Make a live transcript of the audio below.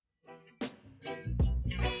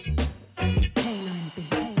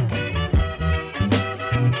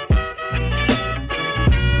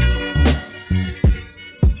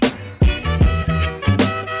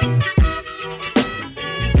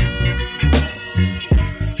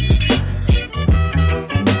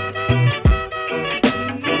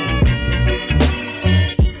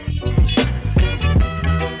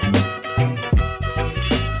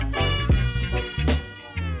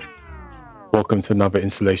welcome to another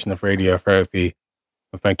installation of Radiotherapy,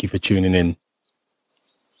 and thank you for tuning in.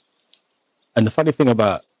 And the funny thing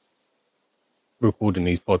about recording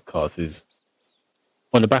these podcasts is,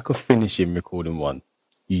 on the back of finishing recording one,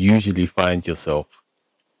 you usually find yourself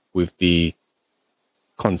with the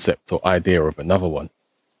concept or idea of another one.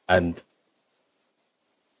 And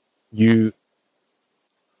you,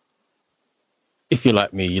 if you're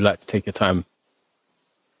like me, you like to take your time,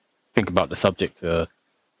 think about the subject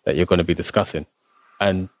that you're going to be discussing.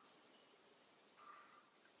 And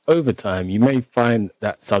over time, you may find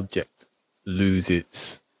that subject lose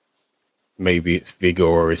its vigor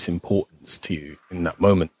or its importance to you in that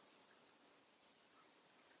moment.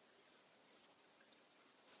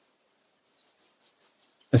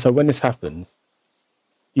 And so when this happens,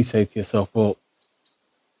 you say to yourself, well,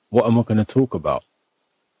 what am I going to talk about?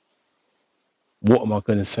 What am I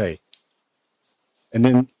going to say? And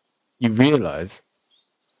then you realize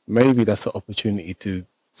maybe that's an opportunity to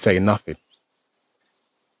say nothing.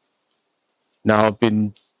 Now, I've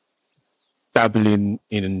been dabbling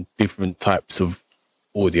in different types of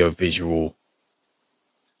audio-visual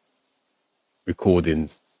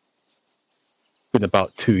recordings. It's been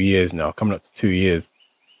about 2 years now, coming up to 2 years.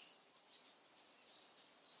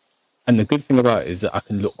 And the good thing about it is that I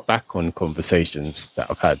can look back on conversations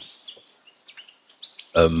that I've had.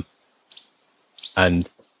 And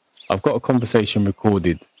I've got a conversation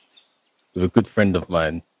recorded with a good friend of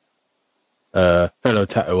mine, a fellow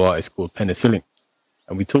tattoo artist called Penicillin.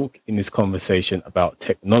 And we talk in this conversation about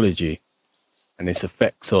technology and its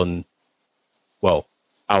effects on, well,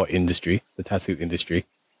 our industry, the tattoo industry,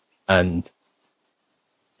 and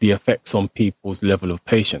the effects on people's level of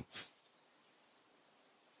patience.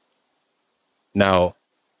 Now,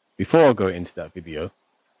 before I go into that video,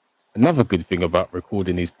 another good thing about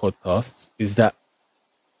recording these podcasts is that,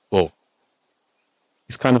 well,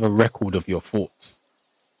 it's kind of a record of your thoughts.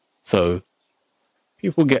 So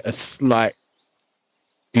people get a slight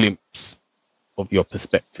glimpse of your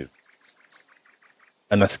perspective.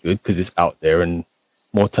 And that's good because it's out there, and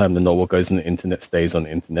more time than not, what goes on the internet stays on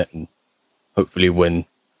the internet. And hopefully when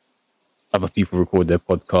other people record their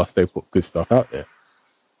podcast, they put good stuff out there.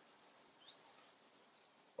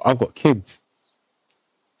 I've got kids.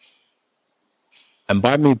 And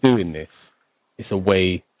by me doing this, it's a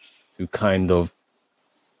way to kind of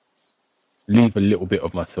leave a little bit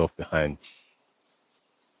of myself behind.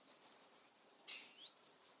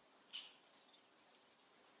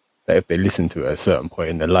 That if they listen to it at a certain point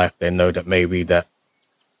in their life, they know that maybe that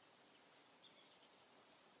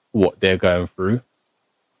what they're going through,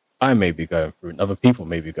 I may be going through, and other people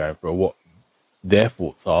may be going through, or what their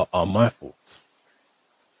thoughts are my thoughts.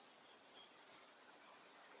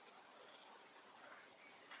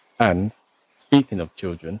 And speaking of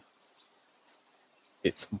children,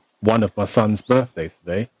 it's one of my son's birthdays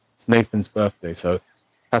today. It's Nathan's birthday, so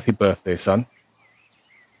happy birthday, son.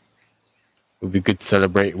 It would be good to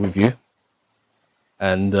celebrate with you.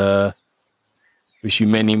 And wish you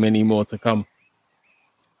many, many more to come.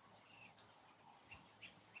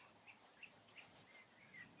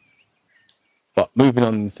 But moving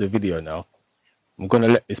on to the video now, I'm going to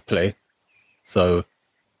let this play. So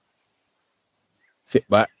sit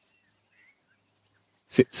back,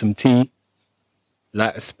 sip some tea,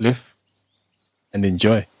 light a spliff, and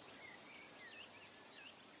enjoy.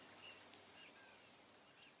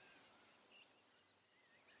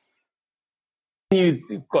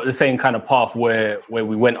 You got the same kind of path where we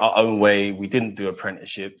went our own way. We didn't do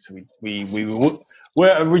apprenticeships. We're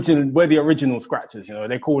the original scratchers. You know,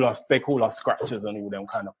 they call us scratchers and all them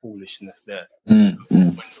kind of foolishness there. When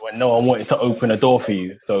no one wanted to open a door for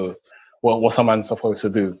you. So what's a man supposed to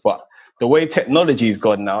do? But the way technology's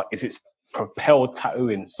gone now is it's propelled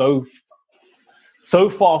tattooing so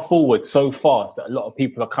far forward, so fast that a lot of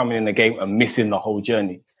people are coming in the game and missing the whole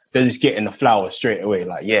journey. They're just getting the flowers straight away,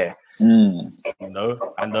 like, yeah, you know.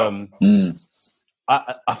 And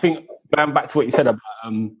I think going back to what you said about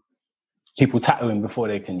people tattooing before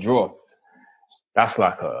they can draw, that's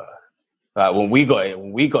like when we got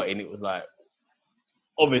in, it was like,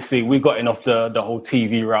 obviously we got in off the whole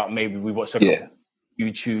TV route. Maybe we watched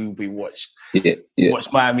YouTube, we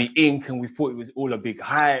watched Miami Ink, and we thought it was all a big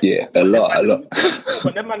hype. Yeah, a lot.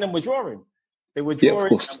 But them man, them were drawing. They were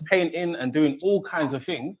drawing and painting and doing all kinds of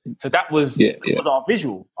things. So that was our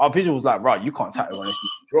visual. Our visual was like, right, you can't tattoo unless you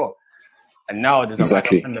can draw. And now there's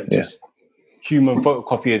just human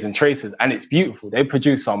photocopiers and tracers, and it's beautiful. They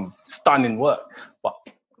produce some stunning work. But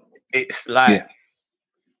it's like,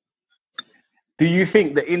 do you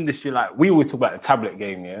think the industry, like, we always talk about the tablet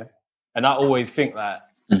game, yeah? And I always think like,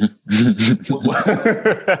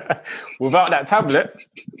 without that tablet,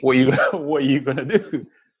 what are you gonna do?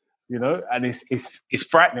 You know, and it's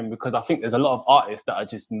frightening because I think there's a lot of artists that are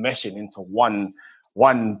just meshing into one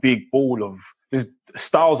big ball of this.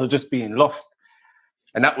 Styles are just being lost,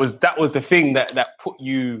 and that was the thing that put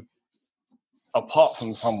you apart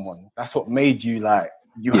from someone. That's what made you like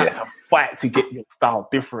you had to fight to get your style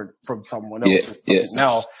different from someone else.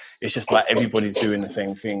 Now it's just like everybody's doing the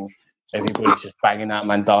same thing. Everybody's just banging out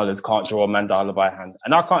mandalas. Can't draw a mandala by hand,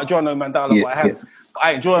 and I can't draw no mandala by hand. But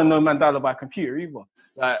I ain't drawing no mandala by computer either.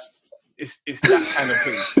 Like it's that kind of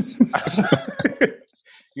thing.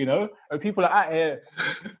 You know, and people are out here.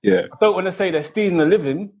 Yeah, I don't want to say they're stealing the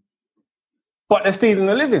living, but they're stealing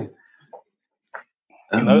the living.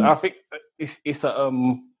 You know, I think it's a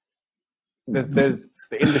there's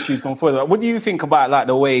the industry's gone further. What do you think about like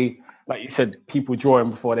the way, like you said, people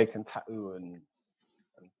drawing before they can tattoo and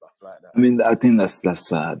stuff like that? I mean, I think that's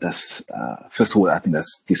first of all, I think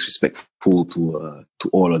that's disrespectful to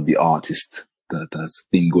all of the artists that's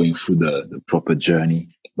been going through the proper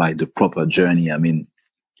journey. By the proper journey, I mean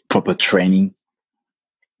proper training.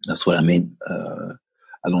 That's what I mean.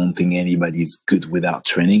 I don't think anybody's good without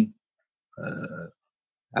training.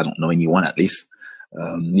 I don't know anyone, at least.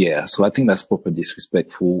 So I think that's proper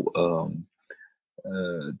disrespectful.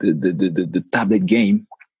 The tablet game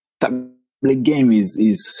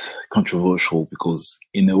is controversial because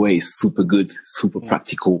in a way it's super good, super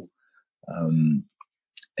practical.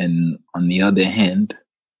 And on the other hand,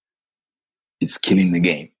 it's killing the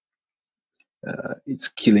game. It's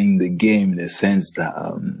killing the game in the sense that,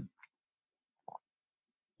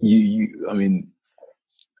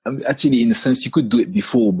 actually, in a sense, you could do it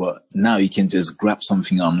before, but now you can just grab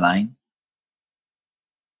something online,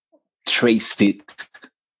 trace it,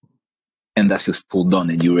 and that's your still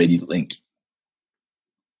done, and you're ready to ink.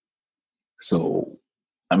 So,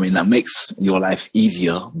 I mean, that makes your life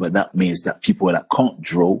easier, but that means that people that can't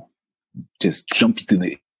draw just jump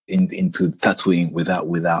into tattooing without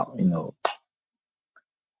no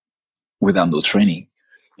training.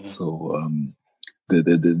 So,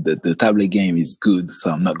 the tablet game is good,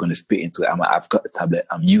 so I'm not going to spit into it. I've got the tablet.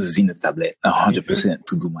 I'm using the tablet 100%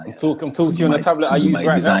 to do my. I'm talking to you on the tablet. I use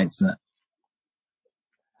right designs now.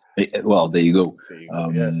 Well, there you go.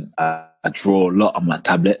 I draw a lot on my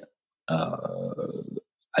tablet.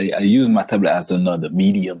 I use my tablet as another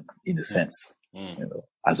medium in a sense,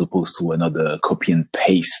 as opposed to another copy and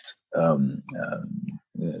paste.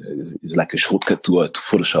 It's like a shortcut to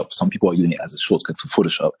Photoshop. Some people are using it as a shortcut to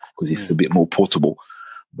Photoshop because it's a bit more portable.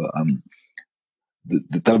 But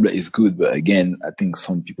the tablet is good, but again, I think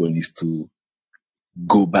some people need to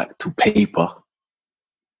go back to paper.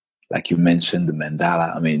 Like you mentioned, the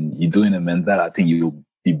mandala. I mean, you're doing a mandala. I think you'll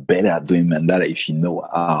be better at doing mandala if you know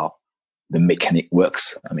how the mechanic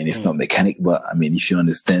works. I mean, it's not mechanic, but I mean, if you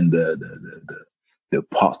understand the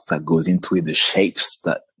parts that goes into it, the shapes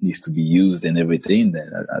that needs to be used and everything, then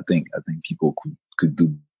I think people could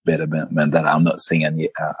do better than that. I'm not saying I'm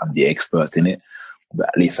the expert in it, but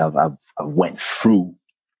at least I've went through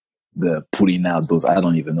the pulling out those, I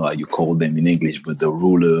don't even know how you call them in English, but the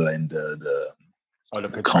ruler and the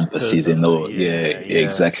compasses and all. Yeah,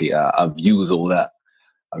 exactly. I've used all that.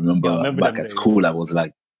 I remember back at school, I was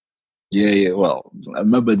like, well, I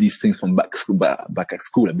remember these things from back at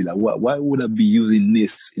school. I'd be like, why would I be using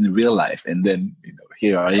this in real life? And then,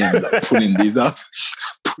 here I am, like, pulling these out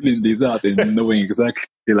and knowing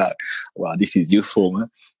exactly, like, wow, this is useful, man.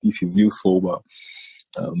 This is useful. But,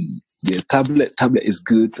 tablet is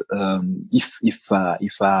good. If I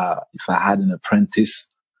had an apprentice,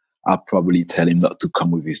 I'd probably tell him not to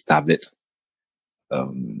come with his tablet,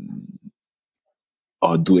 or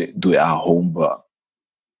do it at home, but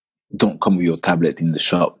don't come with your tablet in the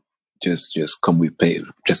shop. Just come with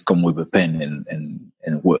a pen and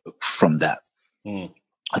work from that.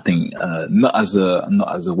 I think not as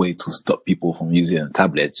a way to stop people from using a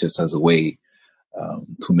tablet, just as a way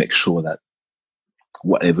to make sure that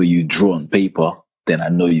whatever you draw on paper, then I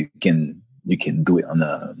know you can do it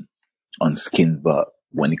on skin. But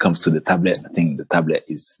when it comes to the tablet, I think the tablet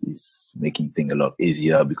is making things a lot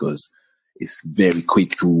easier because it's very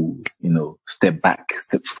quick to, step back,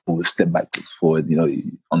 step forward.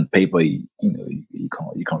 On paper, you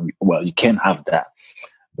can't. Well, you can have that,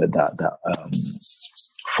 but that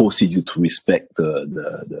forces you to respect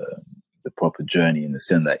the proper journey in the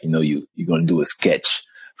sense that you're gonna do a sketch.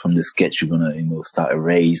 From the sketch, you're gonna start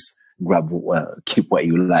erase, keep what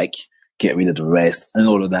you like, get rid of the rest, and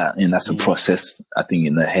all of that. And that's a process, I think,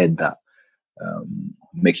 in the head that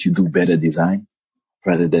makes you do better design.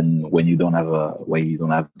 Rather than when you don't have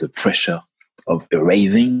the pressure of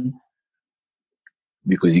erasing.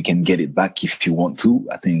 because you can get it back if you want to.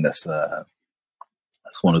 I think that's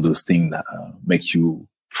one of those things that makes you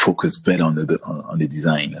focus better on the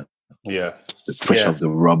design. Yeah. The pressure of the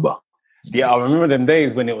rubber. Yeah, I remember them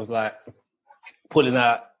days when it was like pulling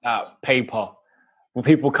out paper. When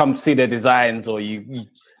people come see their designs, or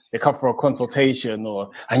they come for a consultation,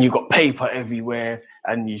 and you got paper everywhere,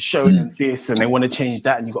 and you show them this, and they want to change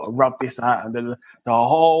that, and you got to rub this out, and then the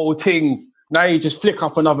whole thing. Now you just flick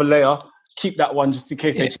up another layer, keep that one just in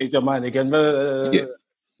case they change their mind again.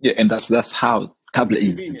 Yeah, and that's how tablet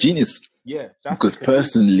is genius. Yeah, because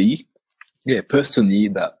personally,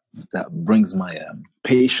 that brings my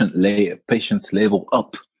patience level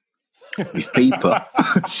up. With paper,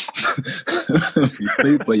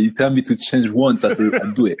 you tell me to change once, I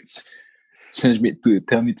do it.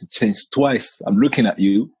 Tell me to change twice, I'm looking at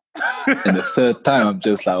you, and the third time I'm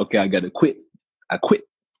just like, okay, I gotta quit. I quit.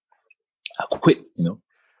 You know.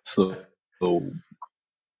 So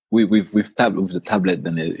with the tablet,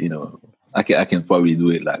 then I can probably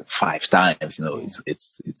do it like 5 times. You know,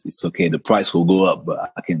 it's okay. The price will go up,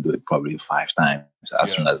 but I can do it probably 5 times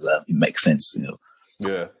as soon as it makes sense. You know.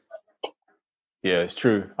 Yeah. Yeah, it's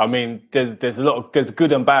true. I mean, there's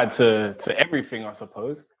good and bad to everything, I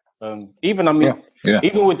suppose. Even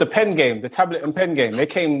with the pen game, the tablet and pen game, they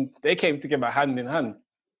came together hand in hand.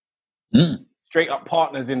 Straight up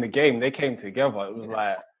partners in the game. They came together. It was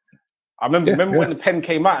like, I remember when the pen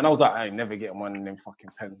came out, and I was like, I ain't never getting one of them fucking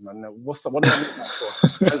pens, man. What do I need that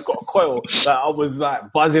for? It's got a coil. Like, I was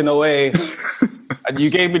like buzzing away, and you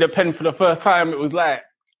gave me the pen for the first time. It was like,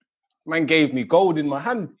 man gave me gold in my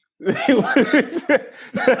hand. It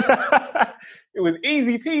was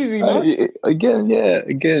easy peasy, man.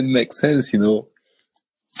 Again, makes sense, you know.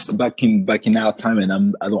 Back in our time,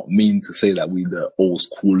 and I don't mean to say that we're the old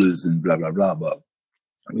schoolers and blah blah blah, but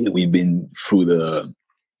we've been through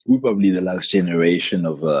we're probably the last generation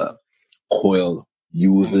of coil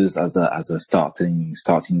users as a starter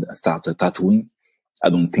tattooing. I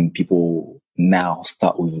don't think people now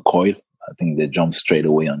start with a coil. I think they jump straight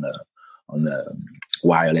away on the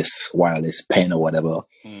wireless pen or whatever.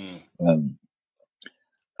 I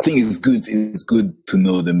think it's good to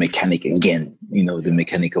know the mechanic again, you know, the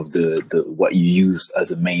mechanic of the what you use as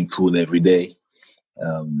a main tool every day.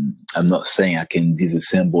 I'm not saying I can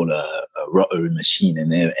disassemble a rotary machine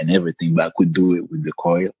and everything, but I could do it with the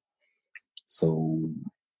coil. So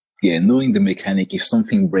yeah, knowing the mechanic, if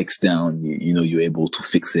something breaks down, you know, you're able to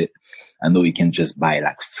fix it. I know you can just buy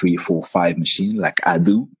like 3, 4, 5 machines like I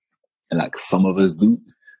do, and like some of us do.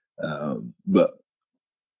 But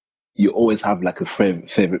you always have like a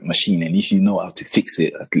favorite machine, and if you know how to fix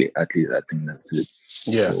it, at least I think that's good.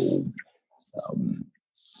 Yeah. So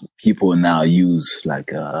people now use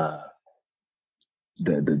like the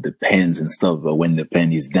pens and stuff, but when the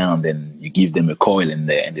pen is down, then you give them a coil in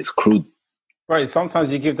there and it's screwed. Right.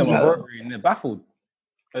 Sometimes you give them a rotary and they're baffled.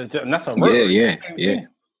 And that's a rotary. Yeah.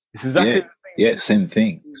 It's exactly the same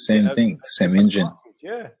thing. Same engine.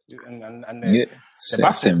 Yeah. And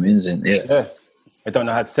same engine. Yeah. They don't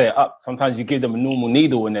know how to set it up. Sometimes you give them a normal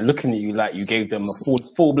needle and they're looking at you like you gave them a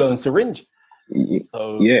full blown syringe.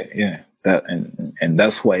 So, yeah. That and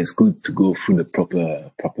that's why it's good to go through the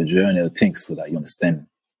proper journey of things so that you understand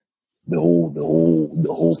the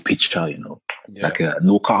whole picture. You know, like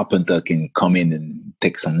no carpenter can come in and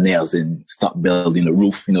take some nails and start building a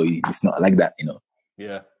roof. You know, it's not like that. You know.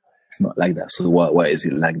 Yeah. It's not like that. So why is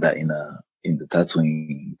it like that in the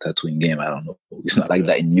tattooing game? I don't know. It's not like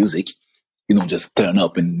that in music. You don't just turn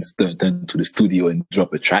up and turn to the studio and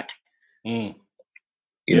drop a track. You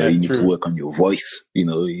know, you need to work on your voice. You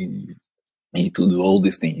know, you need to do all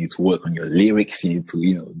these things. You need to work on your lyrics. You need to,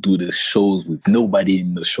 you know, do the shows with nobody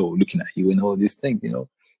in the show looking at you and all these things. You know,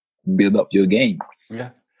 build up your game. Yeah,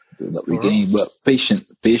 build up your game. But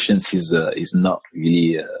patience is not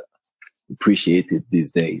really appreciated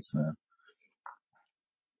these days.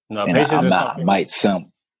 No, and I might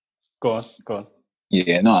sound. Go on.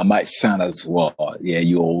 Yeah, no, I might sound as well. Yeah,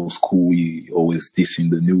 you're old school. You always dissing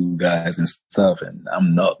the new guys and stuff, and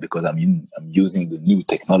I'm not, because I'm using the new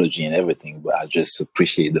technology and everything. But I just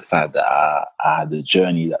appreciate the fact that I had a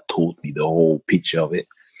journey that taught me the whole picture of it,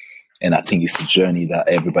 and I think it's a journey that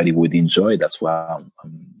everybody would enjoy. That's why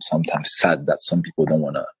I'm sometimes sad that some people don't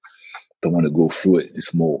want to go through it.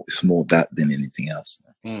 It's more that than anything else.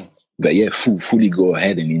 But yeah, fully go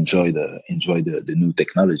ahead and enjoy the new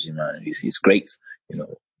technology, man. It's great. You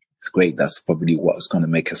know, it's great. That's probably what's going to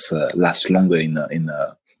make us last longer in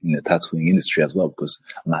the tattooing industry as well. Because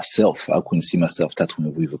myself, I couldn't see myself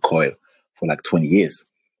tattooing with a coil for like 20 years.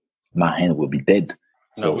 My hand will be dead.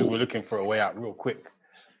 No, we were looking for a way out real quick.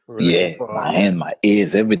 My hand, my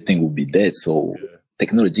ears, everything will be dead. So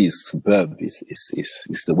technology is superb.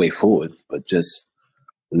 It's the way forward, but just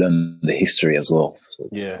learn the history as well. So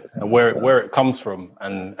yeah, and where it comes from,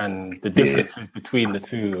 and the differences between the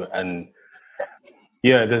two, and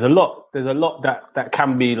yeah, there's a lot that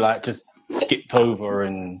can be like just skipped over,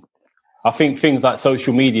 and I think things like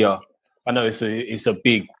social media. I know it's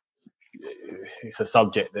a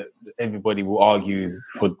subject that everybody will argue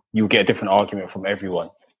for. You get a different argument from everyone.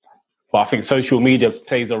 But I think social media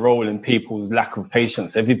plays a role in people's lack of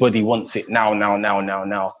patience. Everybody wants it now,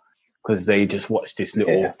 because they just watch this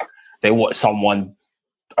they watch someone,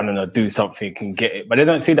 I don't know, do something and get it. But they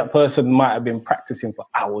don't see that person might have been practicing for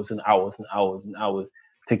hours and hours and hours and hours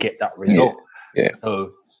to get that result.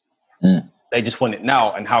 So they just want it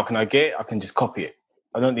now. And how can I get it? I can just copy it.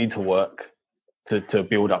 I don't need to work to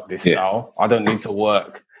build up this style. I don't need to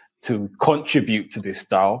work to contribute to this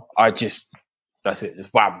style. That's it.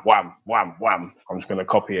 Just wham, wham, wham, wham. I'm just going to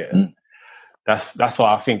copy it. And that's what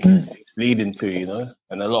I think it's leading to, you know.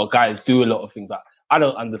 And a lot of guys do a lot of things that I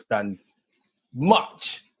don't understand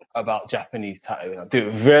much about Japanese tattooing. I do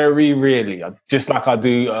it very rarely. Just like I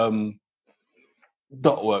do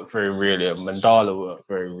dot work very rarely, or mandala work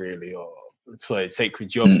very rarely, or sacred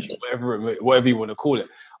geometry, whatever you want to call it.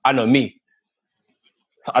 I know me.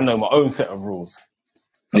 I know my own set of rules.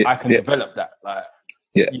 So I can develop that. Like,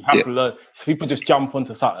 you have to learn. So people just jump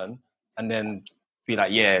onto something and then be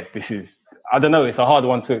like, yeah, this is, I don't know, it's a hard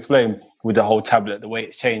one to explain with the whole tablet, the way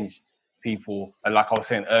it's changed people. And like I was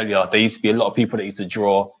saying earlier, there used to be a lot of people that used to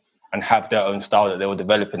draw and have their own style that they were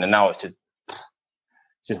developing, and now it's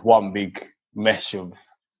just one big mesh of,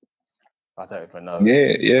 I don't even know.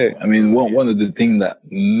 Yeah. I mean, one of the things that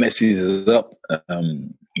messes up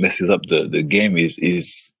the game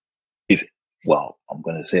is well, I'm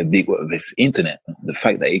gonna say a big word, this internet. The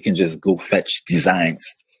fact that you can just go fetch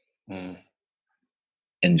designs and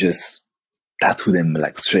just tattoo them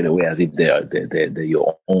like straight away as if they're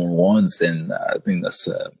your own ones. And I think that's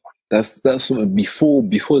before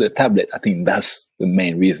the tablet. I think that's the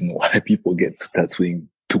main reason why people get to tattooing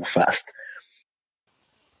too fast.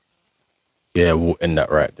 Yeah, we'll end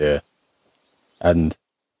that right there. And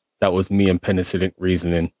that was me and Penicillin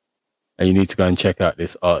reasoning. And you need to go and check out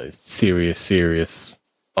this artist, serious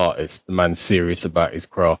artist. The man's serious about his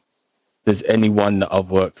craft. If there's anyone that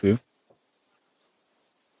I've worked with,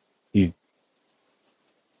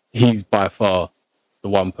 he's by far the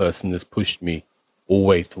one person that's pushed me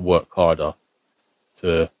always to work harder,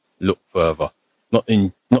 to look further. Not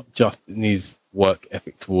just in his work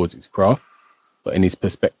ethic towards his craft, but in his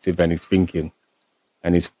perspective and his thinking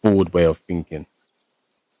and his forward way of thinking.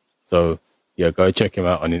 So yeah, go check him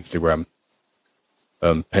out on Instagram.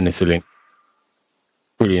 Penicillin,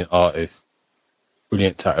 brilliant artist,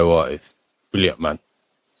 brilliant tattoo artist, brilliant man.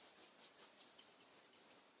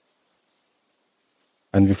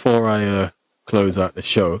 And before I close out the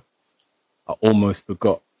show, I almost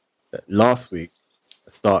forgot that last week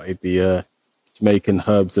I started the Jamaican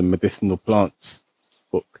Herbs and Medicinal Plants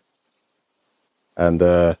book. And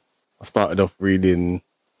I started off reading,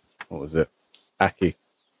 what was it? Ackee.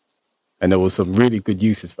 And there was some really good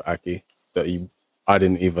uses for Ackee that I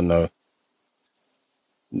didn't even know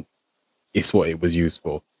it's what it was used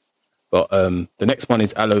for. But the next one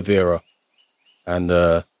is aloe vera. And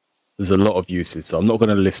there's a lot of uses. So I'm not going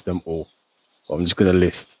to list them all, but I'm just going to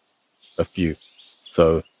list a few.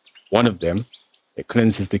 So one of them, it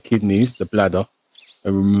cleanses the kidneys, the bladder,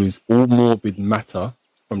 and removes all morbid matter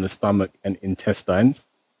from the stomach and intestines.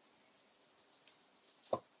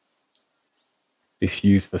 It's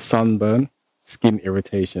used for sunburn, skin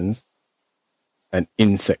irritations, and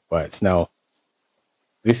insect bites. Now,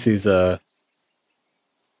 this is a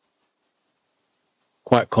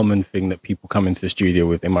quite common thing that people come into the studio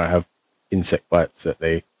with. They might have insect bites that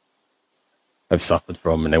they have suffered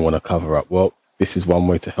from and they want to cover up. Well, this is one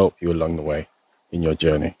way to help you along the way in your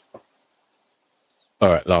journey. All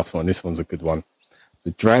right, last one. This one's a good one.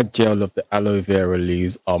 The dried gel of the aloe vera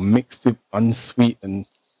leaves are mixed with unsweetened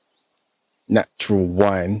natural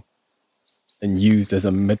wine and used as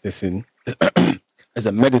a medicine as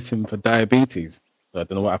a medicine for diabetes. So I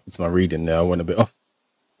don't know what happened to my reading there. I went a bit off.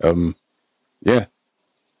 Yeah.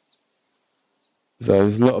 So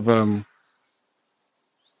there's a lot of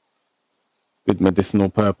good medicinal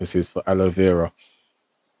purposes for aloe vera.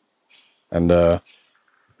 And if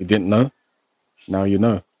you didn't know, now you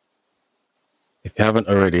know. If you haven't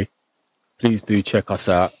already, please do check us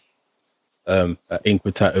out at Ink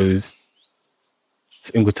with Tattoos.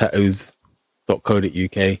 It's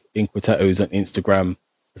inkwithtattoos.co.uk. Ink with Tattoos on Instagram.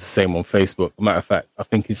 It's the same on Facebook. Matter of fact, I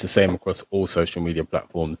think it's the same across all social media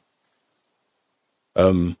platforms.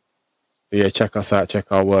 So yeah, check us out,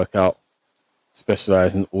 check our work out.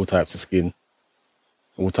 specialize in all types of skin,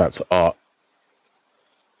 all types of art.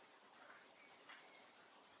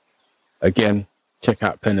 Again, check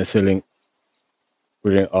out Penicillin,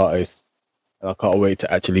 brilliant artist. And I can't wait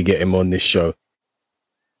to actually get him on this show.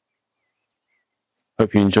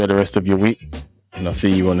 Hope you enjoy the rest of your week, and I'll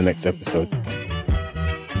see you on the next episode.